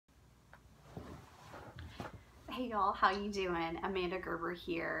Hey y'all, how you doing? Amanda Gerber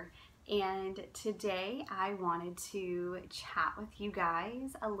here, and today I wanted to chat with you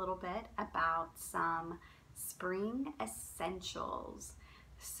guys a little bit about some spring essentials.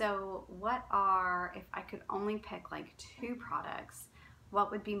 So if I could only pick like two products,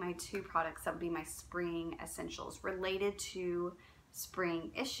 what would be my two products that would be my spring essentials related to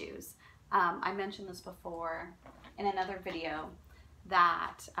spring issues? I mentioned this before in another video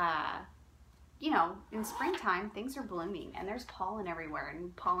that you know, in springtime, things are blooming and there's pollen everywhere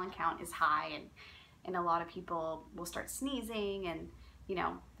and pollen count is high, and a lot of people will start sneezing and, you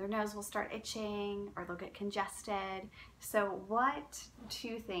know, their nose will start itching or they'll get congested. So what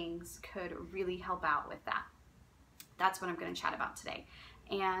two things could really help out with that? That's what I'm going to chat about today.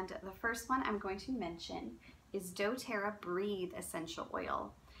 And the first one I'm going to mention is doTERRA Breathe Essential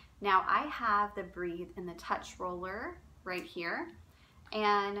Oil. Now I have the Breathe in the touch roller right here.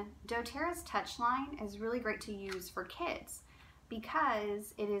 And doTERRA's touch line is really great to use for kids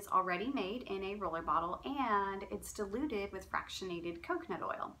because it is already made in a roller bottle and it's diluted with fractionated coconut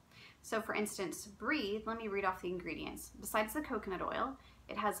oil. So for instance, Breathe, let me read off the ingredients. Besides the coconut oil,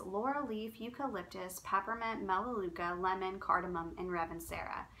 it has laurel leaf, eucalyptus, peppermint, melaleuca, lemon, cardamom, and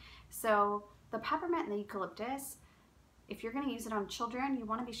Ravencera. So the peppermint and the eucalyptus, if you're going to use it on children, you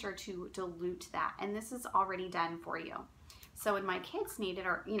want to be sure to dilute that, and this is already done for you. So when my kids need it,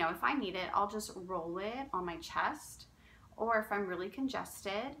 or, you know, if I need it, I'll just roll it on my chest. Or if I'm really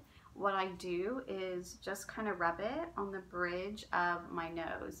congested, what I do is just kind of rub it on the bridge of my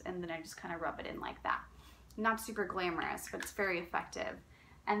nose, and then I just kind of rub it in like that. Not super glamorous, but it's very effective.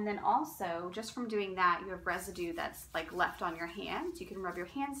 And then also, just from doing that, you have residue that's like left on your hands. You can rub your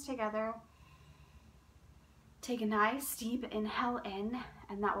hands together, take a nice deep inhale in,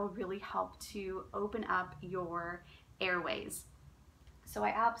 and that will really help to open up your airways. So I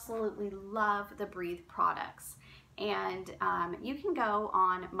absolutely love the Breathe products, and you can go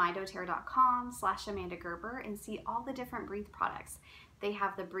on mydoterra.com/Amanda Gerber and see all the different Breathe products. They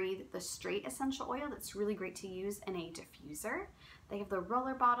have the Breathe the straight essential oil that's really great to use in a diffuser. They have the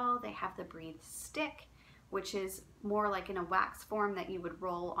roller bottle. They have the Breathe stick, which is more like in a wax form that you would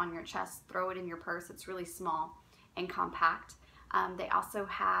roll on your chest, throw it in your purse. It's really small and compact. They also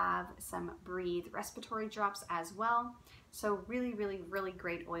have some Breathe respiratory drops as well. So really, really, really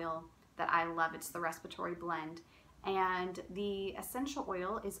great oil that I love. It's the respiratory blend. And the essential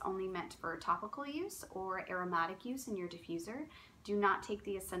oil is only meant for topical use or aromatic use in your diffuser. Do not take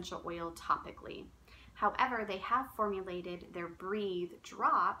the essential oil topically. However, they have formulated their Breathe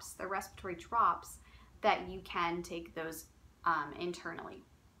drops, their respiratory drops, that you can take those internally.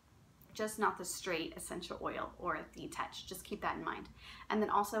 Just not the straight essential oil or the touch. Just keep that in mind. And then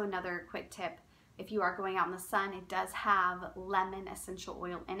also another quick tip, if you are going out in the sun, it does have lemon essential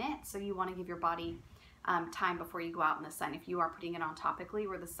oil in it, so you want to give your body time before you go out in the sun if you are putting it on topically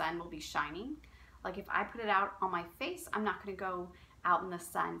where the sun will be shining. Like if I put it out on my face, I'm not going to go out in the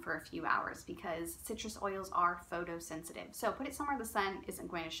sun for a few hours because citrus oils are photosensitive. So put it somewhere the sun isn't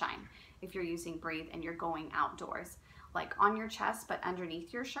going to shine if you're using Breathe and you're going outdoors, like on your chest but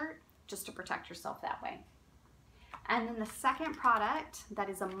underneath your shirt, just to protect yourself that way. And then the second product that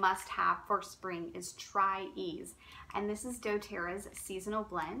is a must-have for spring is Tri-Ease, and this is doTERRA's seasonal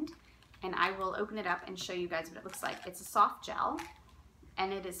blend, and I will open it up and show you guys what it looks like. It's a soft gel,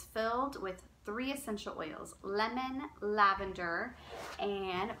 and it is filled with 3 essential oils: lemon, lavender,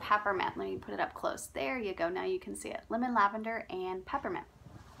 and peppermint. Let me put it up close. There you go. Now you can see it. Lemon, lavender, and peppermint.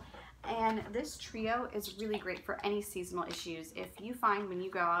 And this trio is really great for any seasonal issues. If you find when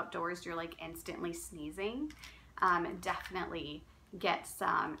you go outdoors you're like instantly sneezing, definitely get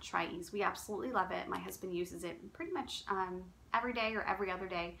some Tri-Ease. We absolutely love it. My husband uses it pretty much every day or every other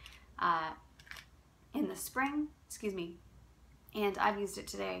day in the spring, and I've used it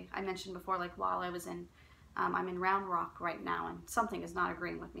today. I mentioned before, like while I was in, I'm in Round Rock right now and something is not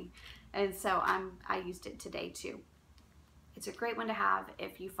agreeing with me, and so I used it today too. It's a great one to have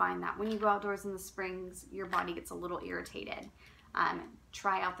if you find that when you go outdoors in the springs, your body gets a little irritated.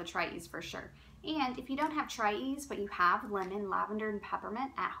 Try out the Tri-Ease for sure. And if you don't have Tri-Ease, but you have lemon, lavender, and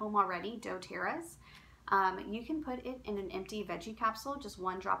peppermint at home already, doTERRA's, you can put it in an empty veggie capsule, just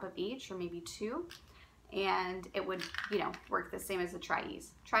 1 drop of each or maybe 2, and it would, you know, work the same as the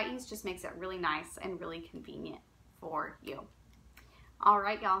Tri-Ease. Tri-Ease just makes it really nice and really convenient for you. All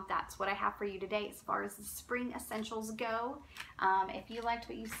right, y'all, that's what I have for you today as far as the spring essentials go. If you liked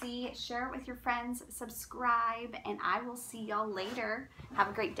what you see, share it with your friends, subscribe, and I will see y'all later. Have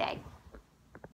a great day.